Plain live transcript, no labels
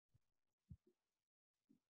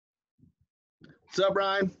What's up,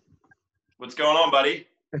 Ryan? What's going on, buddy?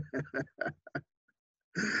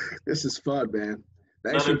 This is fun, man.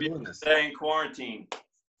 Thanks Another for doing beautiful this. day in quarantine.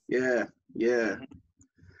 Yeah, yeah.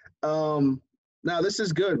 Now this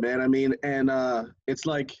is good, man. I mean, and it's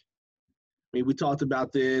like, we talked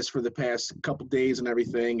about this for the past couple days and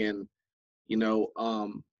everything, and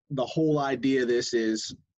the whole idea of this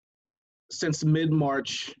is since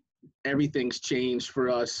mid-March, everything's changed for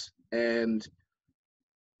us, and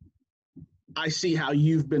I see how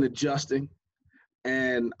you've been adjusting,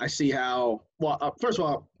 and I see how, well, first of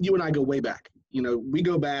all, you and I go way back. We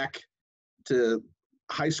go back to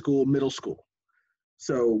high school, middle school.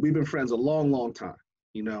 So we've been friends a long, long time,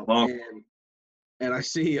 Long. and I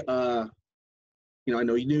see, I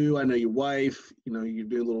know you, I know your wife, you're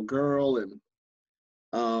doing a little girl,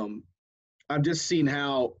 and I've just seen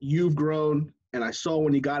how you've grown, and I saw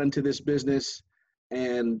when you got into this business,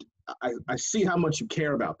 and I see how much you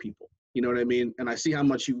care about people. You know what I mean? And I see how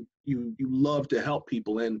much you love to help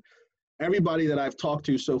people. And everybody that I've talked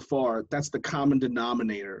to so far, that's the common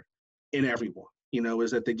denominator in everyone,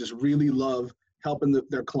 is that they just really love helping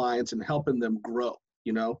their clients and helping them grow,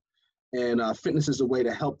 and fitness is a way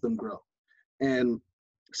to help them grow. And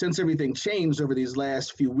since everything changed over these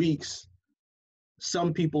last few weeks,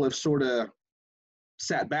 some people have sort of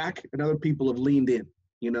sat back and other people have leaned in,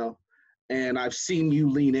 and I've seen you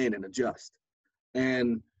lean in and adjust.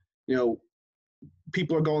 And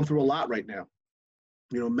people are going through a lot right now,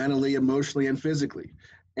 mentally, emotionally, and physically.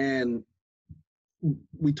 And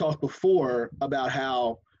we talked before about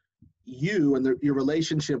how you and your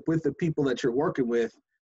relationship with the people that you're working with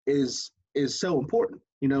is so important,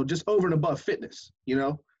 just over and above fitness,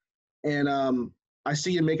 and I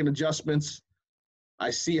see you making adjustments.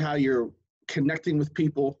 I see how you're connecting with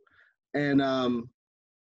people, and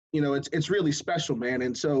it's really special, man.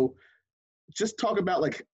 And so just talk about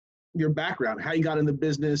like your background, how you got in the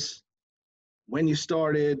business, when you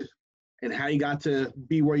started, and how you got to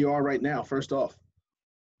be where you are right now, first off.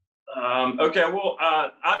 Okay, well,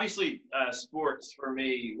 obviously, sports for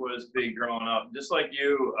me was big growing up. Just like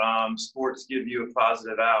you, sports give you a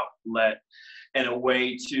positive outlet and a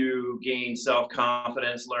way to gain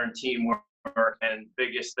self-confidence, learn teamwork, and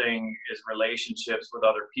biggest thing is relationships with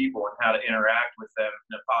other people and how to interact with them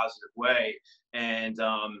in a positive way. And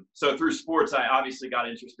so through sports, I obviously got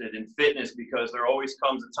interested in fitness because there always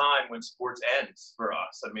comes a time when sports ends for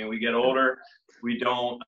us. I mean, we get older, we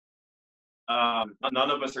don't, none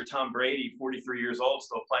of us are Tom Brady, 43 years old,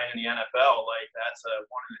 still playing in the NFL. Like, that's a 1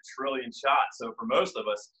 in a trillion shot. So for most of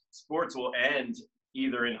us, sports will end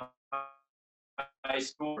either in high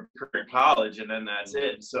school or in college, and then that's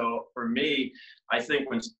it. So for me, I think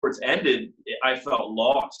when sports ended, I felt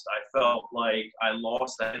lost. I felt like I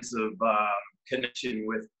lost that sense of connection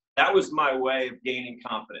with. That was my way of gaining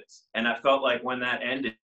confidence, and I felt like when that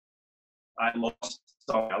ended, I lost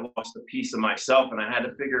a piece of myself, and I had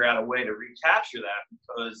to figure out a way to recapture that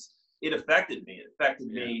because it affected me. It affected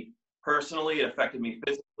me personally. It affected me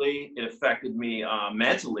physically. It affected me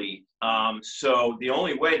mentally. So the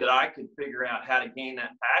only way that I could figure out how to gain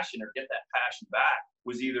that passion or get that passion back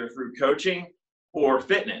was either through coaching or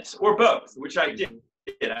fitness or both, which I did.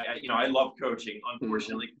 I love coaching.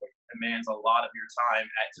 Unfortunately, coaching demands a lot of your time.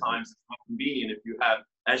 At times, it's not convenient if you have,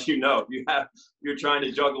 as you know, you're trying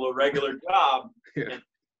to juggle a regular job and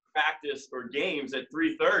practice or games at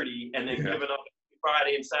 3:30, and then giving up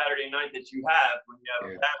Friday and Saturday night that you have when you have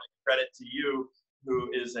a family. Credit to you,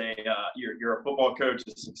 who is you're a football coach,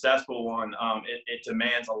 a successful one. It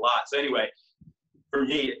demands a lot. So anyway, for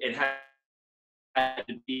me, it had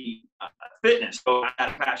to be fitness. So I had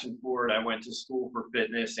a passion for it. I went to school for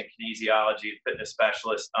fitness and kinesiology, fitness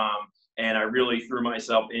specialist, and I really threw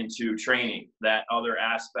myself into training, that other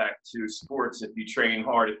aspect to sports. If you train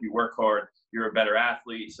hard, if you work hard, you're a better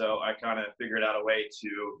athlete. So I kind of figured out a way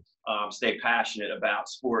to stay passionate about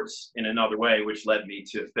sports in another way, which led me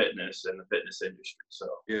to fitness and the fitness industry. So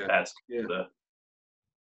that's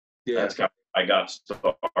how I got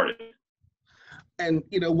started. And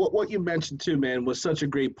what you mentioned too, man, was such a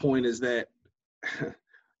great point, is that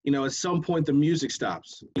at some point the music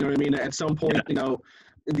stops. You know what I mean? At some point,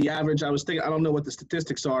 the average, I was thinking, I don't know what the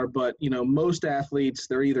statistics are, but most athletes,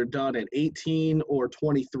 they're either done at 18 or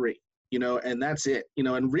 23. And that's it,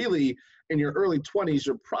 and really in your early 20s,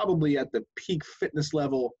 you're probably at the peak fitness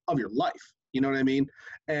level of your life. You know what I mean?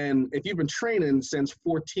 And if you've been training since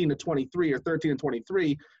 14 to 23 or 13 to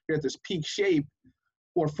 23, you're at this peak shape,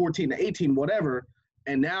 or 14 to 18, whatever.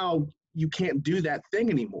 And now you can't do that thing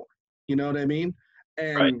anymore. You know what I mean?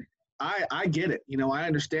 And I get it. I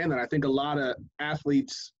understand that. I think a lot of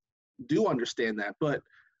athletes do understand that, but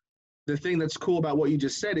the thing that's cool about what you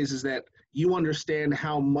just said is that you understand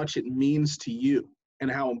how much it means to you and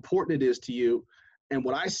how important it is to you. And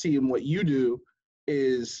what I see in what you do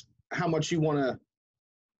is how much you want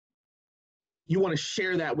to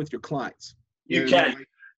share that with your clients. You can. Like,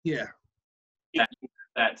 yeah.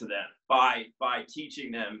 That to them by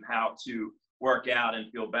teaching them how to work out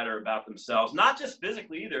and feel better about themselves, not just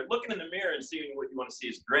physically either. Looking in the mirror and seeing what you want to see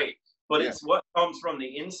is great, but it's what comes from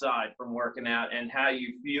the inside from working out and how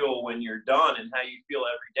you feel when you're done and how you feel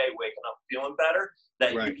every day waking up feeling better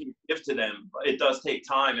that you can give to them. It does take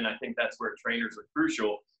time, and I think that's where trainers are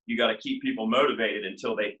crucial. You got to keep people motivated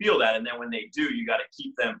until they feel that, and then when they do, you got to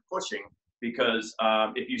keep them pushing, because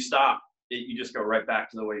if you stop, you just go right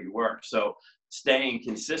back to the way you were. So staying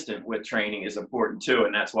consistent with training is important too,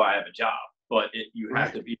 and that's why I have a job. But you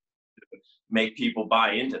have to make people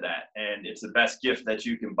buy into that, and it's the best gift that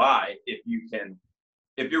you can buy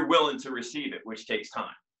if you're willing to receive it, which takes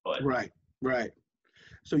time. But right.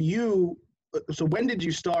 So when did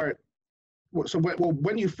you start? So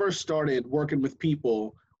when you first started working with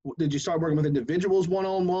people, did you start working with individuals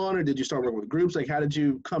one-on-one, or did you start working with groups? Like, how did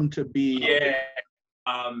you come to be? Yeah,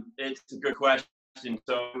 it's a good question.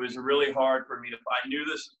 So it was really hard for me to. I knew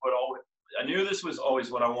this was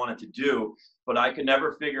always what I wanted to do, but I could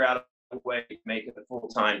never figure out a way to make it a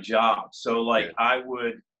full-time job. So I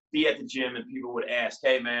would be at the gym and people would ask,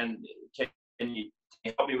 "Hey man, can you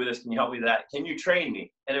help me with this? Can you help me with that? Can you train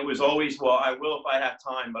me?" And it was always, "Well, I will if I have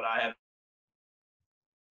time, but I have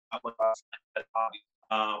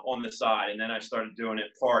on the side." And then I started doing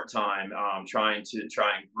it part-time, trying to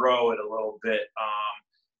grow it a little bit.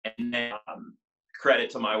 And then credit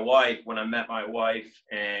to my wife, when I met my wife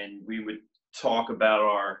and we would talk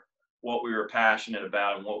about what we were passionate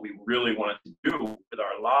about and what we really wanted to do with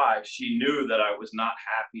our lives, she knew that I was not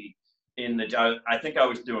happy in the job. I think I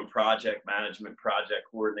was doing project management, project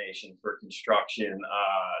coordination for construction,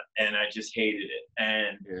 and I just hated it.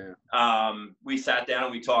 And we sat down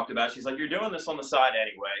and we talked about it. She's like, "You're doing this on the side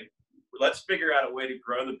anyway. Let's figure out a way to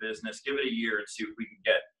grow the business, give it a year and see if we can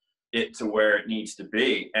get it to where it needs to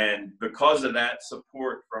be." And because of that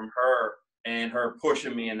support from her and her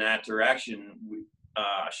pushing me in that direction,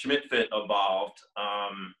 SchmidtFitt evolved,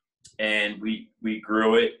 and we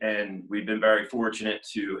grew it, and we've been very fortunate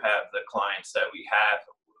to have the clients that we have.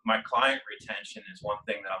 My client retention is one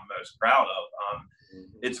thing that I'm most proud of.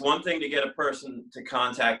 It's one thing to get a person to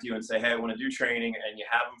contact you and say, "Hey, I want to do training," and you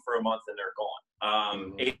have them for a month and they're gone.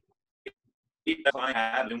 I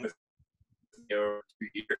have been with over 2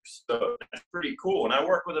 years, so that's pretty cool. And I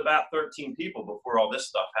worked with about 13 people before all this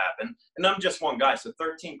stuff happened, and I'm just one guy, so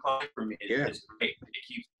 13 clients for me is great. It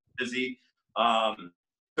keeps me busy.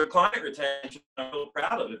 The client retention, I'm real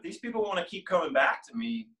proud of. If these people want to keep coming back to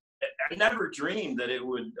me, I never dreamed that it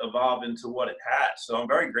would evolve into what it has. So I'm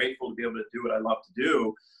very grateful to be able to do what I love to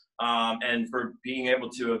do, and for being able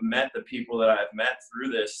to have met the people that I've met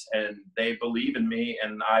through this, and they believe in me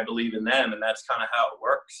and I believe in them, and that's kind of how it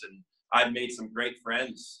works. And I've made some great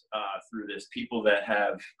friends through this, people that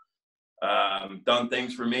have done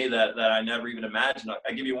things for me that I never even imagined.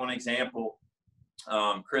 I'll give you one example.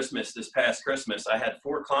 This past Christmas, I had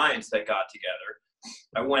 4 clients that got together.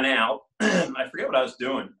 I went out. I forget what I was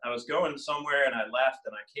doing. I was going somewhere and I left,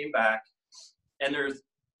 and I came back, and there's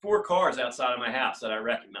 4 cars outside of my house that I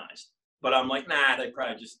recognized. But I'm like, nah, they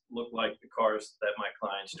probably just look like the cars that my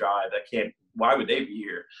clients drive. Why would they be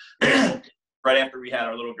here? Right after we had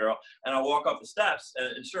our little girl, and I walk up the steps,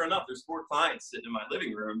 and sure enough, there's 4 clients sitting in my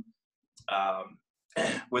living room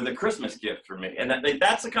with a Christmas gift for me. And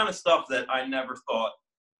that's the kind of stuff that I never thought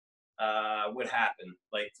would happen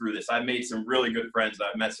through this. I've made some really good friends.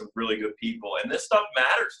 I've met some really good people, and this stuff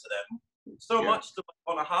matters to them so much.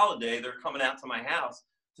 On a holiday, they're coming out to my house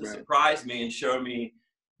to surprise me and show me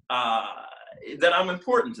that I'm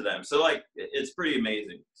important to them. So it's pretty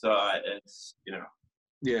amazing. So it's,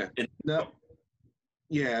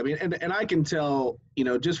 Yeah, I mean, and I can tell,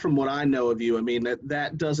 just from what I know of you, I mean,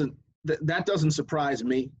 that doesn't surprise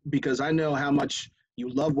me, because I know how much you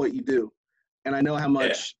love what you do, and I know how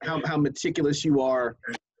much how meticulous you are,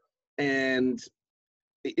 and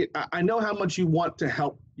I know how much you want to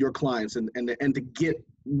help your clients and to get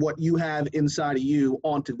what you have inside of you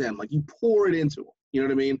onto them. Like, you pour it into them, you know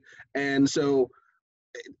what I mean? And so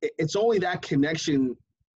it's only that connection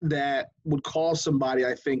that would cause somebody,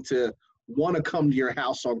 I think, to want to come to your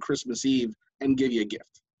house on Christmas Eve and give you a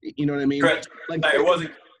gift. You know what I mean? Correct. It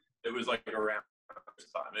was around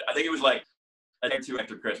Christmas time. I think it was a day or 2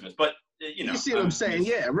 after Christmas. But you see what I'm saying?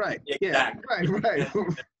 Yeah, right. Exactly. Yeah, right.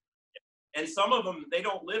 And some of them, they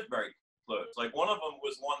don't live very close. Like, one of them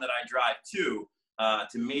was one that I drive to,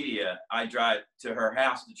 to media, I drive to her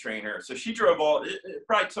house to train her. So she drove it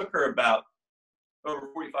probably took her about over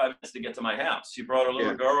 45 minutes to get to my house. She brought her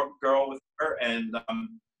little girl with her. And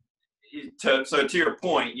so to your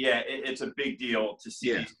point, yeah, it's a big deal to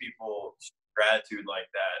see these people show gratitude like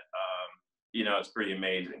that. It's pretty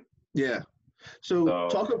amazing. Yeah. So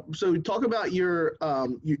talk about your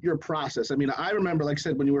process. I mean, I remember, like I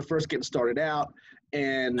said, when you were first getting started out,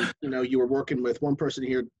 and you were working with one person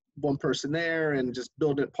here, one person there, and just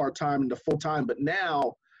building it part-time into full-time. But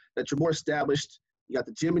now that you're more established, you got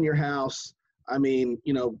the gym in your house. I mean,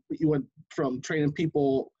 you went from training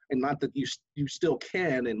people, and not that you still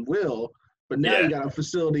can and will, but now you got a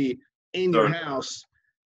facility in your house.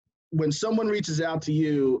 When someone reaches out to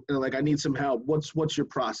you and like, I need some help, what's your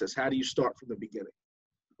process? How do you start from the beginning?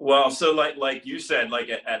 Well, so like you said, like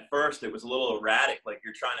at first it was a little erratic. Like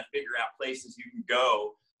you're trying to figure out places you can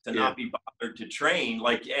go to not be bothered to train.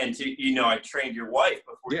 Like, and to, I trained your wife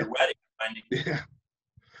before your wedding.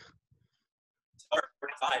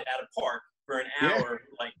 Outside at a park for an hour,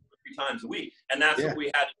 like 3 times a week. And that's what we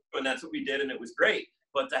had to do, and that's what we did, and it was great.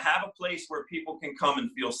 But to have a place where people can come and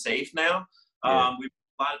feel safe now, we put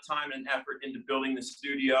a lot of time and effort into building the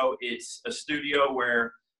studio. It's a studio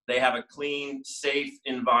where they have a clean, safe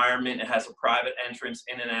environment. It has a private entrance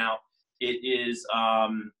in and out. It is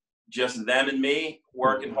just them and me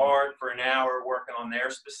working hard for an hour, working on their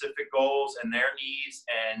specific goals and their needs.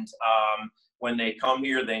 And when they come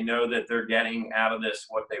here, they know that they're getting out of this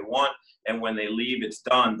what they want. And when they leave, it's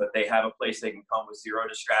done. But they have a place they can come with 0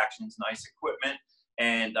 distractions, nice equipment,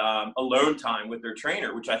 and alone time with their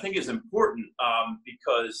trainer, which I think is important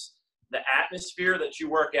because the atmosphere that you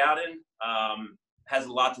work out in has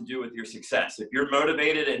a lot to do with your success. If you're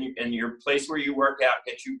motivated and your place where you work out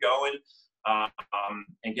gets you going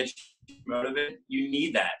and gets you motivated, you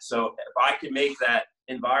need that. So if I can make that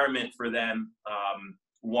environment for them,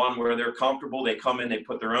 one where they're comfortable, they come in, they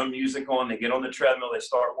put their own music on, they get on the treadmill, they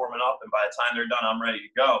start warming up, and by the time they're done, I'm ready to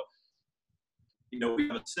go. We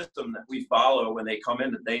have a system that we follow when they come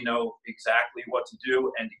in that they know exactly what to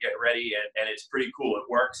do and to get ready, and it's pretty cool. It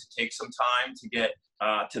works. It takes some time to get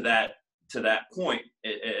to that point.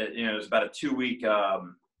 It's about a 2-week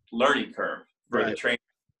learning curve for the trainer.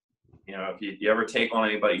 If you ever take on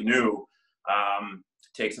anybody new,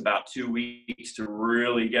 it takes about 2 weeks to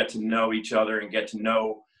really get to know each other and get to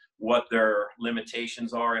know what their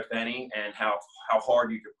limitations are, if any, and how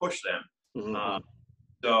hard you can push them.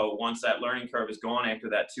 So once that learning curve is gone after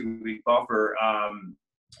that 2-week buffer,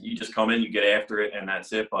 you just come in, you get after it, and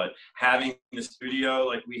that's it. But having the studio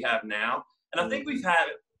like we have now, and I think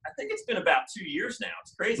it's been about 2 years now.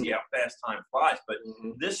 It's crazy how fast time flies, but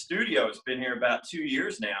this studio has been here about 2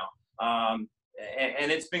 years now.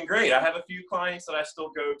 And it's been great. I have a few clients that I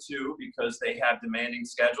still go to because they have demanding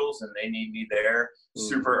schedules and they need me there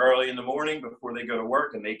super early in the morning before they go to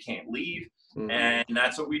work and they can't leave. And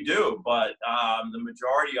that's what we do. But the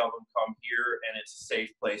majority of them come here, and it's a safe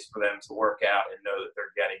place for them to work out and know that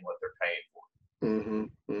they're getting what they're paying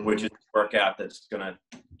for, which is a workout that's going to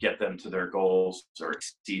get them to their goals or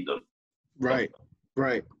exceed them. Right.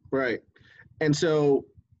 And so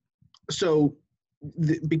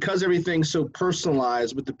because everything's so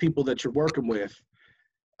personalized with the people that you're working with,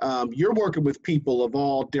 you're working with people of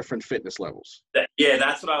all different fitness levels.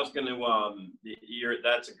 That's what I was going to,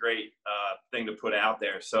 that's a great thing to put out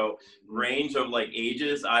there. So range of like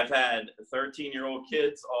ages, I've had 13-year-old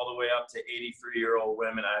kids all the way up to 83-year-old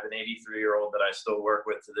women. I have an 83-year-old that I still work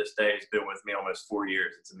with to this day. He's been with me almost 4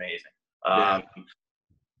 years. It's amazing.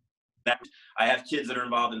 I have kids that are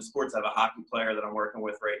involved in sports. I have a hockey player that I'm working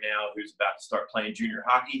with right now who's about to start playing junior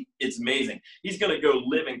hockey. It's amazing. He's going to go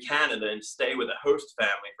live in Canada and stay with a host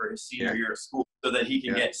family for his senior year of school so that he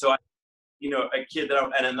can get – so, a kid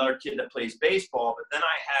and another kid that plays baseball. But then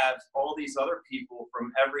I have all these other people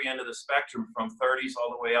from every end of the spectrum, from 30s all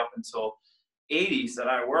the way up until 80s that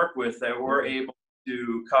I work with, that we're able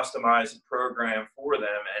to customize a program for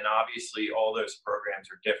them. And obviously all those programs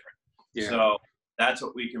are different. So that's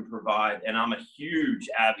what we can provide. And I'm a huge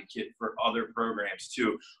advocate for other programs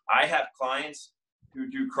too. I have clients who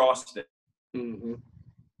do CrossFit.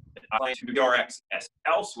 Clients who do RX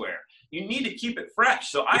elsewhere. You need to keep it fresh.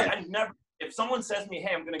 So I never, if someone says to me,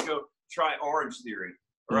 hey, I'm going to go try Orange Theory,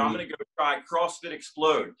 or I'm going to go try CrossFit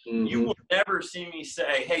Explode, you will never see me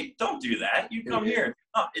say, hey, don't do that. You come here.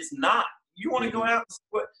 No, it's not. You want to go out,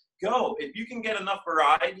 go. If you can get enough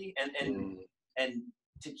variety and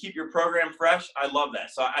to keep your program fresh, I love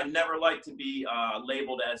that. So I never like to be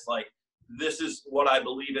labeled as like, this is what I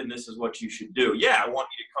believe in, this is what you should do. Yeah, I want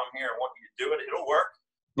you to come here, I want you to do it, it'll work.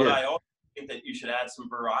 But I also think that you should add some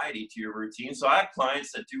variety to your routine. So I have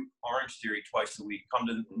clients that do Orange Theory twice a week, come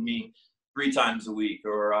to me 3 times a week,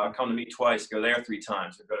 or come to me twice, go there 3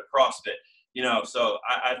 times, or go to CrossFit. So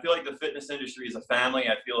I feel like the fitness industry is a family.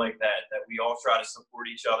 I feel like that we all try to support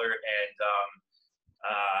each other, and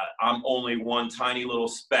I'm only one tiny little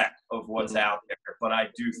speck of what's out there, but I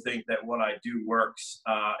do think that what I do works,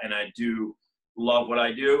 and I do love what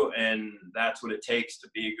I do, and that's what it takes to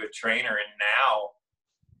be a good trainer. And now,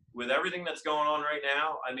 with everything that's going on right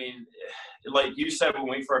now, I mean, like you said when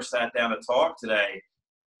we first sat down to talk today,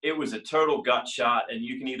 it was a total gut shot, and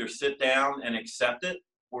you can either sit down and accept it,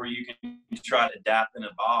 or you can try to adapt and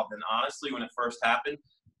evolve. And honestly, when it first happened,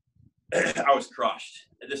 I was crushed.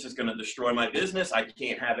 This is going to destroy my business. I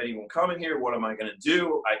can't have anyone coming here. What am I going to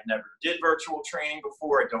do? I've never did virtual training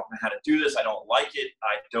before. I don't know how to do this. I don't like it.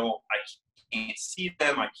 I can't see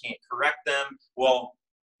them. I can't correct them. Well,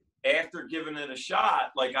 after giving it a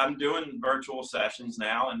shot, like, I'm doing virtual sessions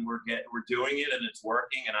now, and we're doing it, and it's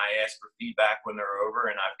working. And I ask for feedback when they're over,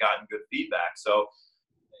 and I've gotten good feedback. So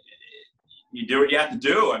you do what you have to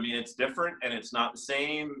do. I mean, it's different, and it's not the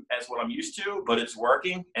same as what I'm used to, but it's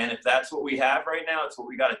working. And if that's what we have right now, it's what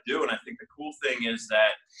we got to do. And I think the cool thing is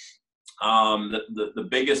that the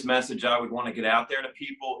biggest message I would want to get out there to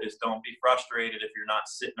people is, don't be frustrated if you're not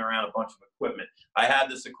sitting around a bunch of equipment. I have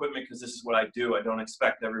this equipment because this is what I do. I don't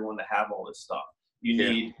expect everyone to have all this stuff. You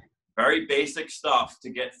need very basic stuff to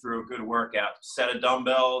get through a good workout. A set of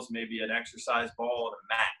dumbbells, maybe an exercise ball, and a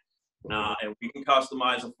mat. And we can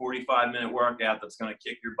customize a 45-minute workout that's going to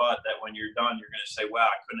kick your butt, that when you're done, you're going to say, wow,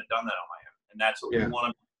 I couldn't have done that on my own. And that's what we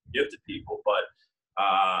want to give to people. But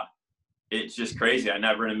it's just crazy. I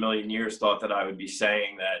never in a million years thought that I would be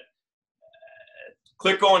saying that,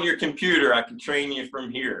 click on your computer, I can train you from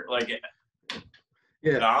here. Like,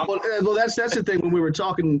 well, that's the thing. When we were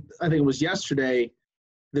talking, I think it was yesterday,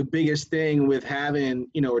 the biggest thing with having,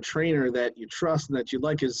 a trainer that you trust and that you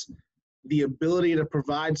like is the ability to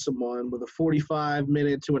provide someone with a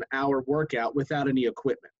 45-minute to an hour workout without any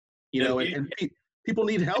equipment, and people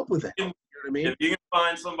need help with that. You know what I mean? If you can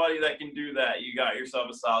find somebody that can do that, you got yourself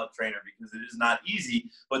a solid trainer, because it is not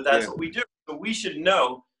easy, but that's what we do. So we should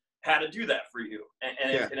know how to do that for you.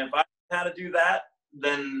 And if I don't know how to do that,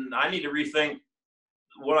 then I need to rethink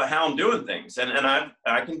how I'm doing things. And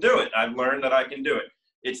I can do it. I've learned that I can do it.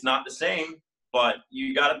 It's not the same, but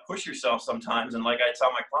you got to push yourself sometimes. And like I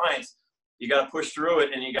tell my clients, you got to push through it,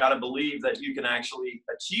 and you got to believe that you can actually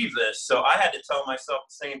achieve this. So I had to tell myself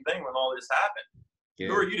the same thing when all this happened. Yeah.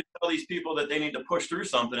 Who are you to tell these people that they need to push through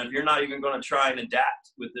something if you're not even going to try and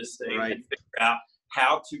adapt with this thing and figure out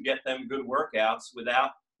how to get them good workouts without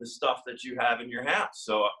the stuff that you have in your house?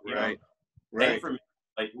 So, for me,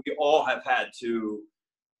 like, we all have had to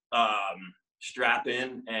strap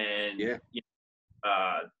in and,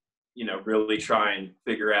 really try and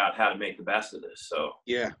figure out how to make the best of this. So,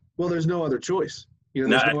 well, there's no other choice. There's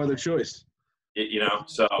no other choice. We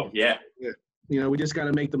just got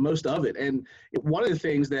to make the most of it. And one of the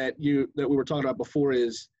things that we were talking about before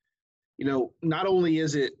is, not only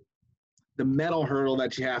is it the mental hurdle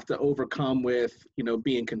that you have to overcome with,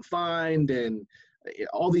 being confined and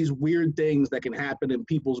all these weird things that can happen in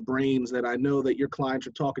people's brains, that I know that your clients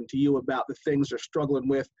are talking to you about, the things they're struggling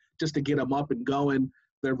with just to get them up and going.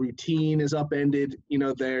 Their routine is upended.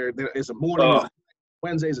 There is a morning,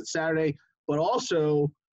 Wednesdays and Saturday, but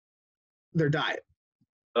also their diet.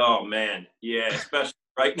 Oh man, yeah, especially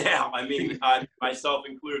right now. I mean, I myself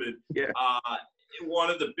included.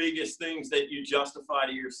 One of the biggest things that you justify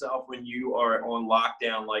to yourself when you are on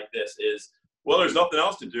lockdown like this is, well, there's nothing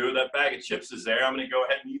else to do. That bag of chips is there. I'm going to go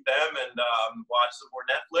ahead and eat them and watch some more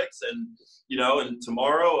Netflix. And, and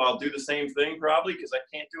tomorrow I'll do the same thing probably, because I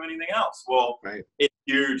can't do anything else. Well, It's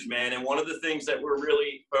huge, man. And one of the things that we're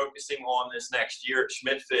really focusing on this next year at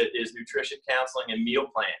SchmidtFitt is nutrition counseling and meal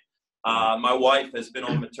plan. My wife has been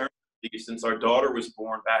on maternity leave since our daughter was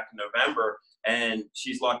born back in November. And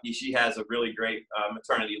she's lucky she has a really great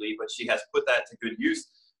maternity leave, but she has put that to good use.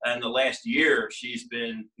 And the last year, she's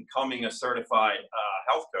been becoming a certified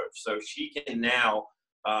health coach. So she can now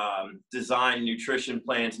design nutrition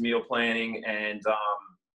plans, meal planning, and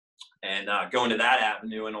go into that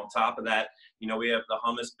avenue. And on top of that, we have the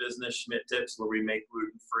hummus business, Schmidt Tips, where we make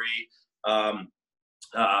gluten-free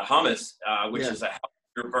hummus, which is a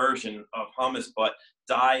healthier version of hummus. But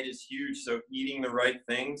diet is huge. So eating the right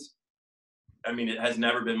things, I mean, it has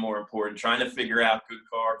never been more important. Trying to figure out good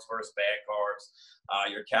carbs versus bad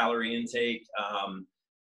carbs, your calorie intake.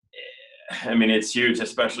 I mean, it's huge,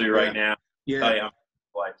 especially right now. People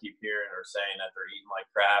I keep hearing are saying that they're eating like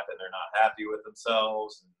crap and they're not happy with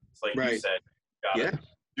themselves. And it's like you said, you got to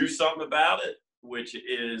do something about it. which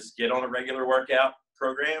is get on a regular workout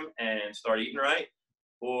program and start eating right,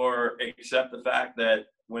 or accept the fact that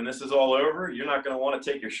when this is all over, you're not going to want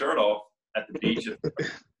to take your shirt off at the beach.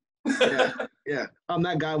 Yeah, yeah. I'm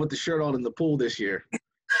that guy with the shirt on in the pool this year.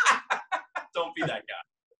 Don't be that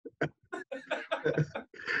guy.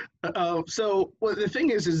 So well, the thing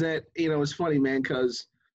is that, it's funny, man, because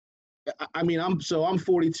I mean, I'm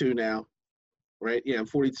 42 now, right? Yeah, I'm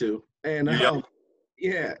 42. And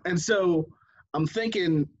yeah. And so I'm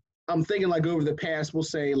thinking like over the past, we'll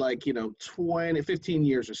say like, 15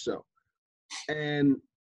 years or so. And,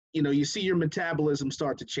 you see your metabolism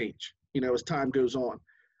start to change, as time goes on.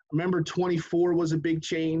 I remember 24 was a big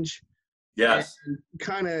change. Yes.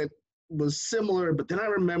 Kind of was similar, but then I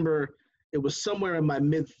remember it was somewhere in my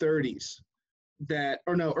mid 30s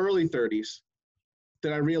early 30s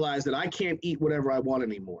that I realized that I can't eat whatever I want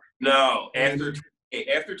anymore. No, after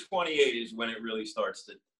 28 is when it really starts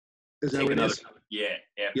to take another. Yeah,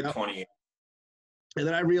 after 28. And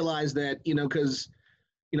then I realized that, because,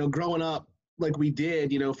 growing up like we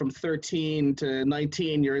did, from 13 to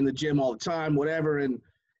 19, you're in the gym all the time, whatever. And,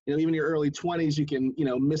 even your early 20s, you can,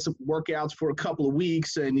 miss workouts for a couple of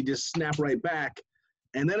weeks and you just snap right back.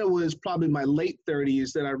 And then it was probably my late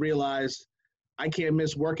 30s that I realized I can't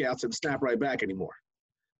miss workouts and snap right back anymore.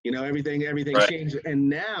 Everything right. Changed. And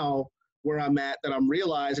now where I'm at that I'm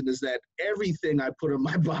realizing is that everything I put in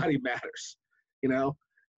my body matters,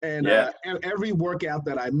 and every workout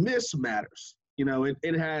that I miss matters.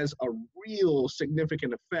 It has a real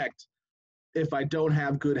significant effect if I don't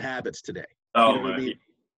have good habits today. Oh, you know what I mean?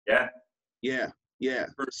 Yeah. Yeah.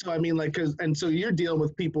 So, I mean, like, so you're dealing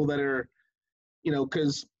with people that are,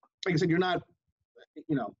 because like I said, you're not,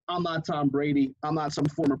 I'm not Tom Brady. I'm not some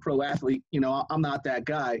former pro athlete. I'm not that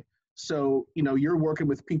guy. So, you're working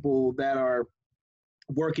with people that are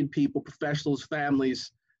working people, professionals,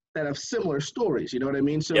 families that have similar stories. You know what I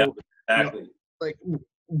mean? So, exactly. Like,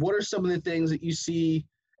 what are some of the things that you see,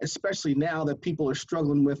 especially now that people are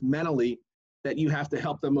struggling with mentally, that you have to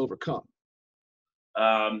help them overcome?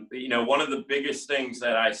 One of the biggest things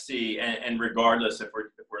that I see, and regardless if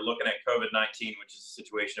we're looking at COVID-19, which is the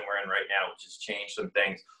situation we're in right now, which has changed some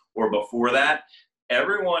things, or before that,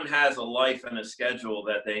 everyone has a life and a schedule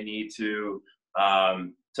that they need to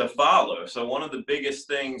follow. So one of the biggest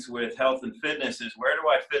things with health and fitness is, where do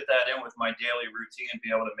I fit that in with my daily routine and be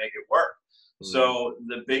able to make it work? Mm-hmm. So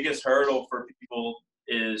the biggest hurdle for people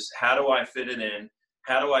is, how do I fit it in?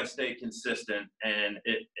 How do I stay consistent? And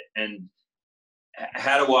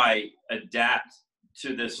how do I adapt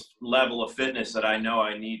to this level of fitness that I know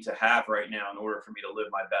I need to have right now in order for me to live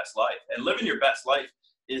my best life? And living your best life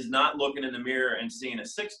is not looking in the mirror and seeing a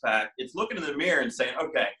six-pack. It's looking in the mirror and saying,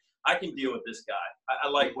 okay, I can deal with this guy. I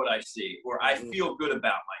like what I see, or I feel good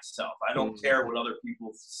about myself. I don't care what other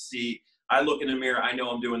people see. I look in the mirror, I know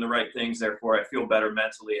I'm doing the right things, therefore I feel better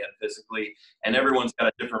mentally and physically. And everyone's got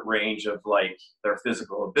a different range of like their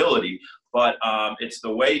physical ability, but it's the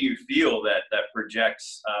way you feel that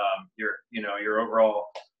projects your overall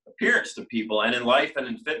appearance to people. And in life and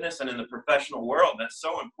in fitness and in the professional world, that's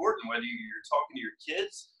so important, whether you're talking to your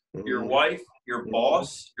kids, your wife, your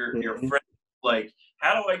boss, your friend, like,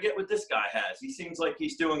 how do I get what this guy has? He seems like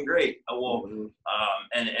he's doing great. And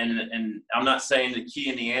I'm not saying the key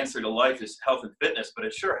and the answer to life is health and fitness, but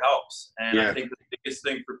it sure helps. And I think the biggest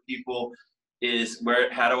thing for people is,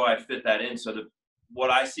 how do I fit that in? So what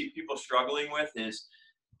I see people struggling with is,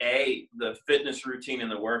 the fitness routine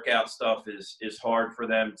and the workout stuff is hard for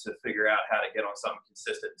them to figure out how to get on something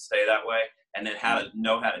consistent and stay that way. And then how to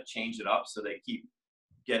know how to change it up so they keep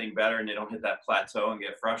getting better and they don't hit that plateau and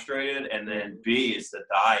get frustrated. And then B is the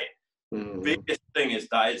diet. Biggest thing is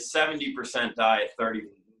diet. 70% diet, 30%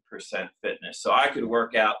 fitness. So I could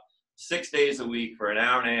work out 6 days a week for an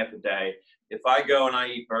hour and a half a day. If I go and I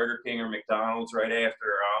eat Burger King or McDonald's right after,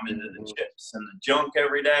 or I'm into the chips and the junk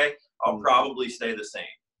every day, I'll probably stay the same.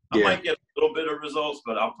 I might get a little bit of results,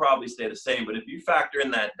 but I'll probably stay the same. But if you factor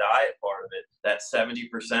in that diet part of it, that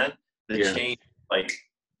 70%, the change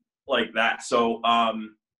like that. So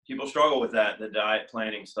people struggle with that, the diet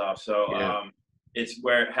planning stuff. So it's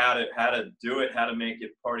how to do it, how to make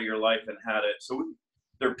it part of your life, and so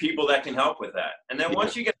there are people that can help with that. And then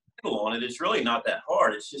once you get a handle on it, it's really not that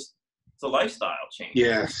hard. It's a lifestyle change.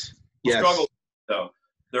 Yes. Struggle. So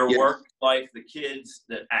their work life, the kids,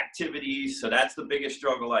 the activities. So that's the biggest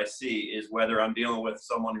struggle I see, is whether I'm dealing with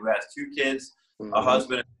someone who has 2 kids, a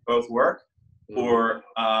husband, both work, or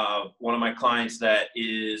one of my clients that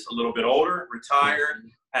is a little bit older, retired,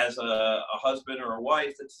 has a husband or a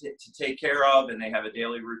wife to take care of, and they have a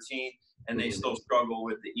daily routine, and they still struggle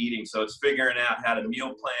with the eating. So it's figuring out how to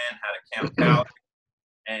meal plan, how to count calories,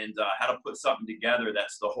 and how to put something together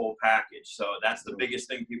that's the whole package. So that's the biggest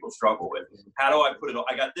thing people struggle with. How do I put it all?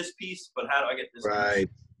 I got this piece, but how do I get this piece?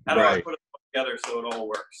 How do I put it all together so it all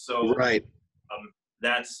works? So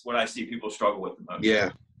that's what I see people struggle with the most. Yeah.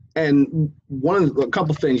 And a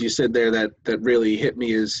couple things you said there that really hit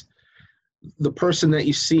me is the person that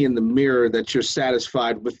you see in the mirror, that you're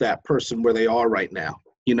satisfied with that person where they are right now,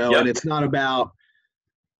 and it's not about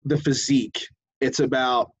the physique. It's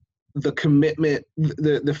about the commitment,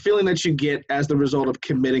 the feeling that you get as the result of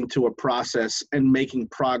committing to a process and making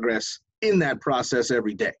progress in that process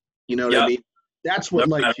every day. You know what I mean? That's what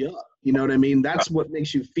lights you up. You know what I mean? That's what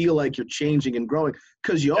makes you feel like you're changing and growing,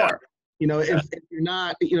 because you are. If you're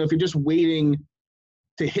not, if you're just waiting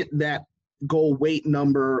to hit that goal weight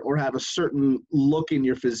number or have a certain look in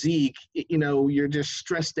your physique, you're just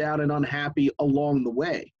stressed out and unhappy along the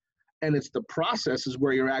way. And it's the process is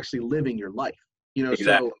where you're actually living your life.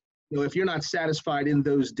 So if you're not satisfied in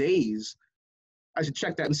those days, I should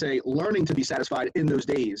check that and say, learning to be satisfied in those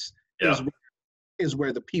days is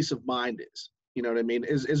where the peace of mind is. You know what I mean?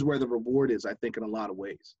 Is where the reward is, I think, in a lot of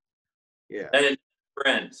ways. Yeah. And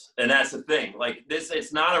friends, and that's the thing. Like this,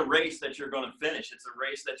 it's not a race that you're going to finish. It's a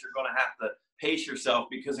race that you're going to have to pace yourself,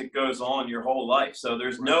 because it goes on your whole life. So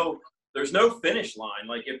there's no finish line.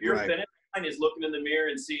 Like if your finish line is looking in the mirror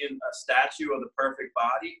and seeing a statue of the perfect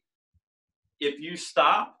body, if you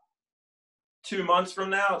stop 2 months from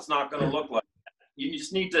now, it's not going to look like that. You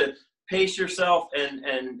just need to pace yourself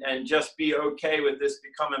and just be okay with this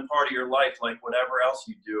becoming part of your life, like whatever else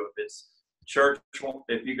you do. If it's church,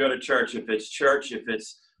 if you go to church, if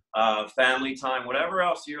it's family time, whatever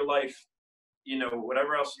else your life,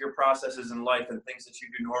 whatever else your processes in life and things that you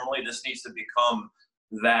do normally, this needs to become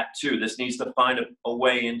that too. This needs to find a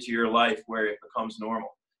way into your life where it becomes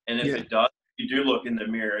normal. And if it does, you do look in the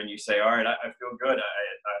mirror and you say, all right, I feel good.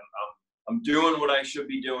 I'm doing what I should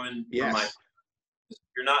be doing. Yes. If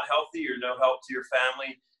you're not healthy, you're no help to your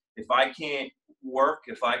family. If I can't work,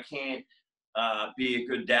 if I can't be a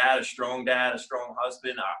good dad, a strong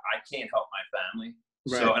husband, I can't help my family.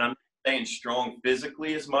 Right. So, and I'm staying strong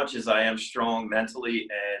physically as much as I am strong mentally,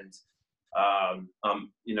 and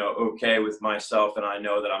I'm okay with myself, and I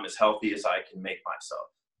know that I'm as healthy as I can make myself.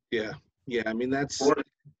 Yeah. I mean, that's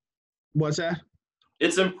what's that?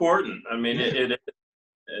 It's important. I mean, it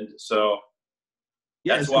and so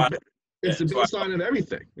that's why. It's the baseline of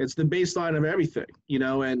everything. It's the baseline of everything,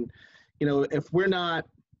 and, if we're not,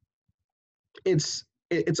 it's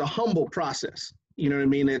a humble process. You know what I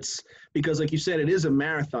mean? It's because, like you said, it is a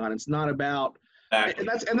marathon. It's not about, and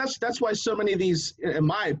that's why so many of these, in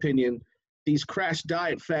my opinion, these crash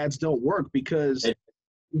diet fads don't work, because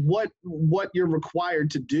what you're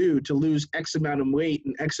required to do to lose X amount of weight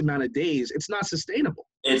in X amount of days, it's not sustainable.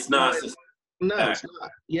 It's not sustainable. No, it's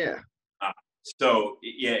not. Yeah. So,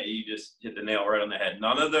 you just hit the nail right on the head.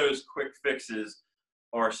 None of those quick fixes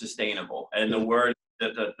are sustainable. And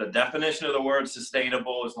the definition of the word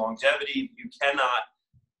sustainable is longevity. You cannot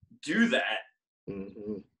do that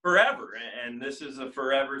forever. And this is a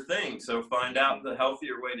forever thing. So find out the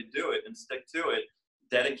healthier way to do it and stick to it.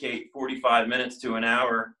 Dedicate 45 minutes to an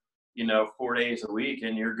hour, 4 days a week,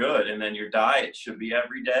 and you're good. And then your diet should be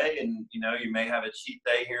every day. And, you may have a cheat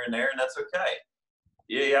day here and there, and that's okay.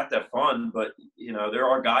 Yeah, you have to have fun, but there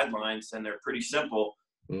are guidelines, and they're pretty simple.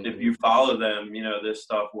 If you follow them, this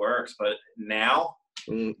stuff works. But now,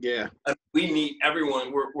 we need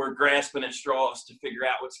everyone. We're grasping at straws to figure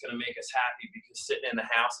out what's going to make us happy, because sitting in the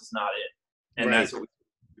house is not it, and that's what we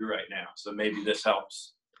do right now. So maybe this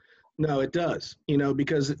helps. No, it does.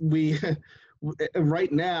 Because we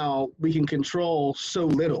right now we can control so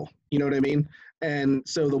little. You know what I mean? And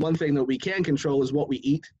so the one thing that we can control is what we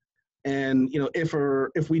eat. And,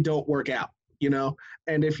 if we don't work out,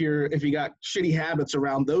 and if you got shitty habits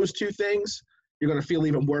around those two things, you're going to feel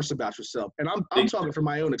even worse about yourself. And I'm talking from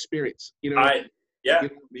my own experience, me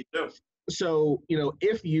too. So,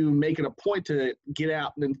 if you make it a point to get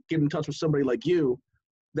out and get in touch with somebody like you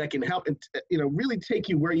that can help and, really take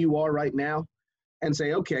you where you are right now and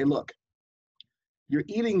say, okay, look, you're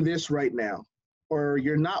eating this right now, or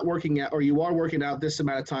you're not working out, or you are working out this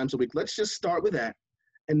amount of times a week. Let's just start with that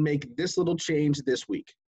and make this little change this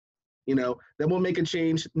week. Then we'll make a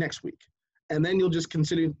change next week. And then you'll just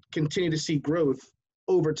continue to see growth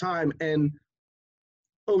over time. And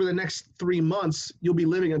over the next 3 months, you'll be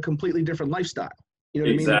living a completely different lifestyle. You know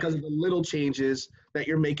what I mean? Because of the little changes that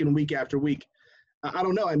you're making week after week. I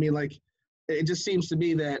don't know. I mean, like, it just seems to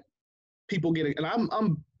me that people get, and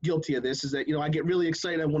I'm guilty of this, is that, I get really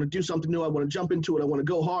excited. I want to do something new. I want to jump into it. I want to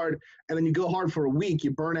go hard. And then you go hard for a week,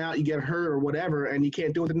 you burn out, you get hurt or whatever, and you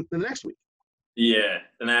can't do it the next week. Yeah,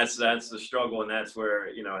 and that's the struggle, and that's where,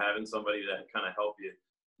 having somebody that kind of help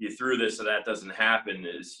you through this so that doesn't happen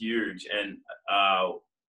is huge. And uh,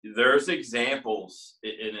 there's examples,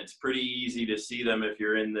 and it's pretty easy to see them if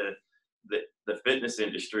you're in the fitness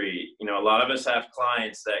industry. A lot of us have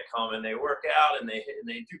clients that come and they work out and they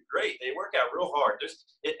do great. They work out real hard.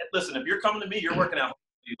 Listen, if you're coming to me, you're working out hard,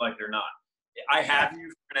 like they're not. I have you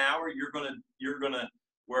for an hour. You're gonna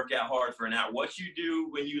work out hard for an hour. What you do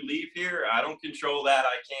when you leave here, I don't control that.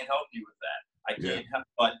 I can't help you with that. I can't help,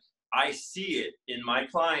 but I see it in my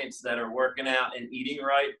clients that are working out and eating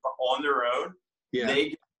right on their own. Yeah. They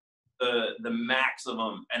get the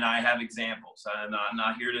maximum, and I have examples. I'm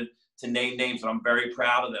not here to name names, but I'm very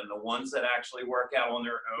proud of them. The ones that actually work out on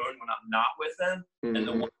their own when I'm not with them, and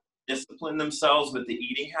the ones that discipline themselves with the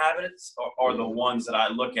eating habits are the ones that I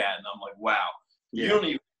look at and I'm like, wow, you don't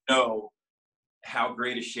even know how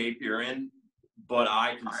great a shape you're in, but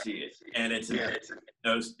I can see it. And it's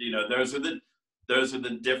those are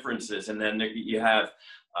the differences. And then you have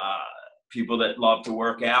people that love to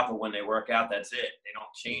work out, but when they work out, that's it. They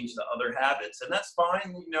don't change the other habits, and that's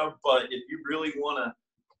fine, but if you really want to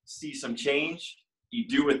see some change, you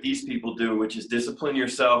do what these people do, which is discipline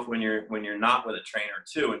yourself when you're not with a trainer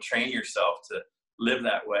too, and train yourself to live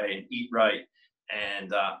that way and eat right,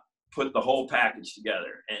 and put the whole package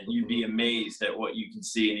together, and you'd be amazed at what you can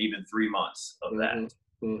see in even 3 months of that.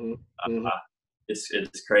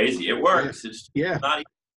 It's crazy. It works. It's not easy,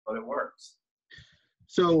 but it works.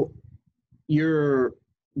 So you're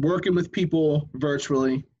working with people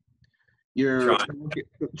virtually. You're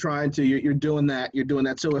you're doing that.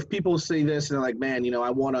 So if people see this and they're like, man, I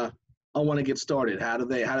want to get started, how do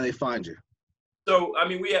they find you? So, I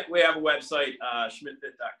mean, we have a website,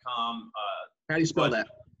 SchmidtFitt.com. How do you spell that?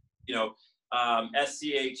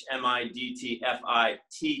 SchmidtFitt,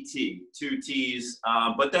 2 T's.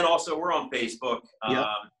 But then also we're on Facebook.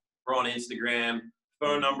 We're on Instagram.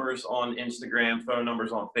 Phone numbers on Instagram, phone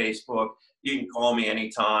numbers on Facebook. You can call me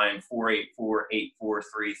anytime,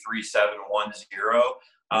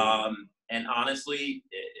 484-843-3710. And honestly,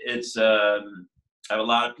 it's I have a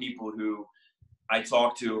lot of people who I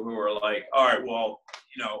talk to who are like, all right, well,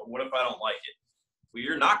 what if I don't like it? Well,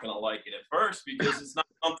 you're not going to like it at first because it's not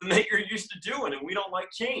something that you're used to doing, and we don't like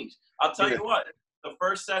change. I'll tell you what, the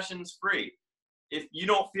first session's free. If you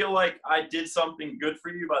don't feel like I did something good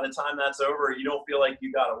for you by the time that's over, you don't feel like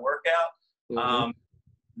you got a workout,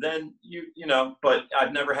 then but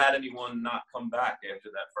I've never had anyone not come back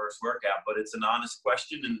after that first workout. But it's an honest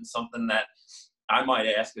question and something that I might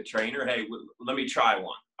ask a trainer, hey, let me try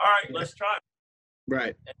one. All right, let's try it.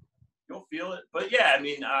 Right. And you'll feel it. But yeah, I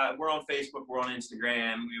mean, we're on Facebook, we're on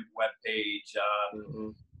Instagram, we have a webpage.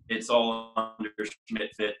 It's all under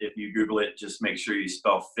SchmidtFitt. If you Google it, just make sure you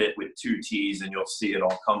spell fit with 2 T's and you'll see it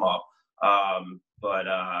all come up.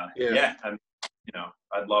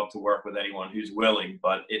 I'd love to work with anyone who's willing,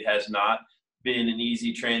 but it has not been an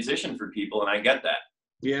easy transition for people, and I get that.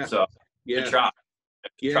 Yeah. So try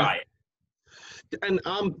it. And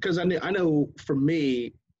because I know for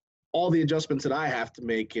me, all the adjustments that I have to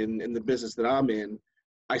make in the business that I'm in,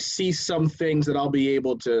 I see some things that I'll be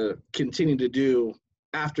able to continue to do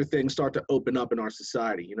after things start to open up in our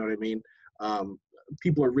society. You know what I mean?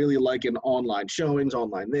 People are really liking online showings,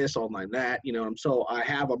 online this, online that, so I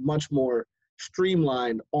have a much more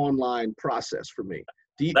streamlined online process for me.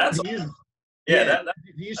 Do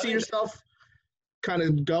you see yourself kind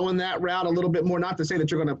of going that route a little bit more? Not to say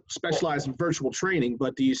that you're going to specialize in virtual training,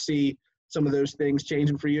 but do you see some of those things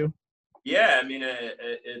changing for you? Yeah, I mean,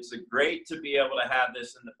 it's great to be able to have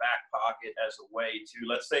this in the back pocket as a way to,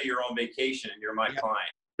 let's say you're on vacation and you're my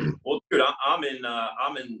client. Well, dude, I'm in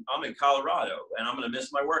Colorado and I'm going to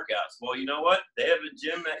miss my workouts. Well, you know what? They have a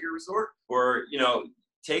gym at your resort, or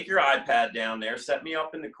take your iPad down there, set me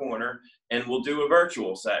up in the corner, and we'll do a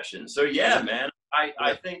virtual session. So yeah, man,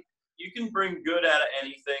 I think you can bring good out of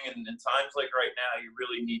anything, and in times like right now, you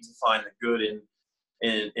really need to find the good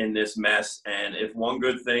in this mess. And if one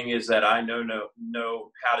good thing is that I know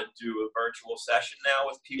how to do a virtual session now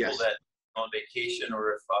with people that are on vacation,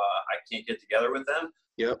 or if I can't get together with them.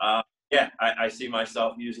 I see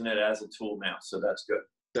myself using it as a tool now. So that's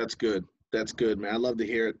good. That's good, man. I love to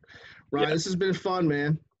hear it. Ryan, this has been fun,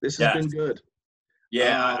 man. This has been good.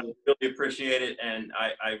 Yeah, I really appreciate it. And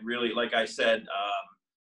I really, like I said,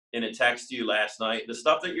 in a text to you last night, the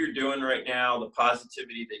stuff that you're doing right now, the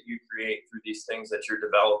positivity that you create through these things that you're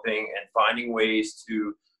developing, and finding ways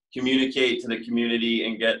to communicate to the community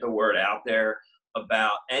and get the word out there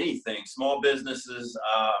about anything, small businesses,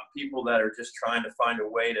 people that are just trying to find a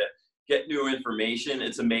way to get new information.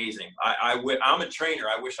 It's amazing. I'm a trainer.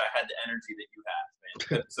 I wish I had the energy that you have,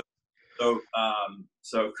 man. So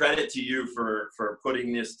So credit to you for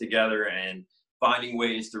putting this together and finding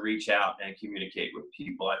ways to reach out and communicate with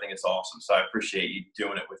people. I think it's awesome. So I appreciate you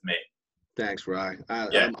doing it with me. Thanks, Ryan.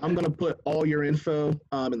 Yeah. I'm going to put all your info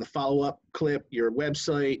in the follow-up clip, your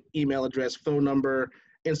website, email address, phone number,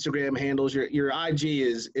 Instagram handles. Your IG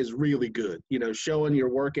is really good, showing your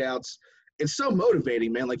workouts. It's so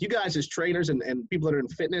motivating, man. Like, you guys as trainers and people that are in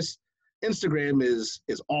fitness, Instagram is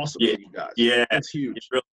awesome for you guys. Yeah. That's huge.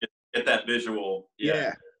 You really get that visual.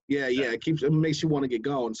 Yeah. It makes you want to get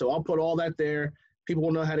going. So I'll put all that there. People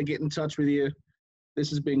will know how to get in touch with you. This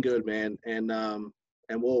has been good, man. And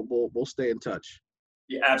we'll stay in touch.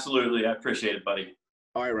 Yeah, absolutely. I appreciate it, buddy.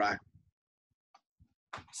 All right, Ryan.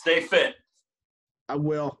 Stay fit. I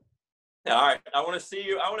will. All right. I want to see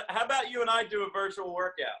you. How about you and I do a virtual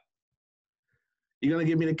workout? You gonna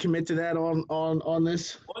get me to commit to that on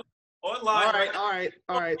this? Online. All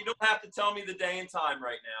right. You don't have to tell me the day and time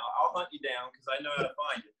right now. I'll hunt you down because I know how to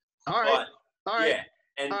find you. All right. Yeah.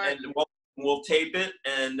 And we'll tape it,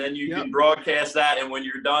 and then you Yep. can broadcast that. And when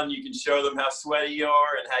you're done, you can show them how sweaty you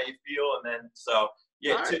are and how you feel. And then,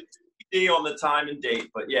 TBD on the time and date.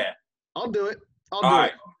 But yeah. I'll do it. All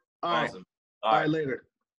right. All right. Awesome. All right. Later.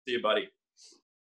 See you, buddy.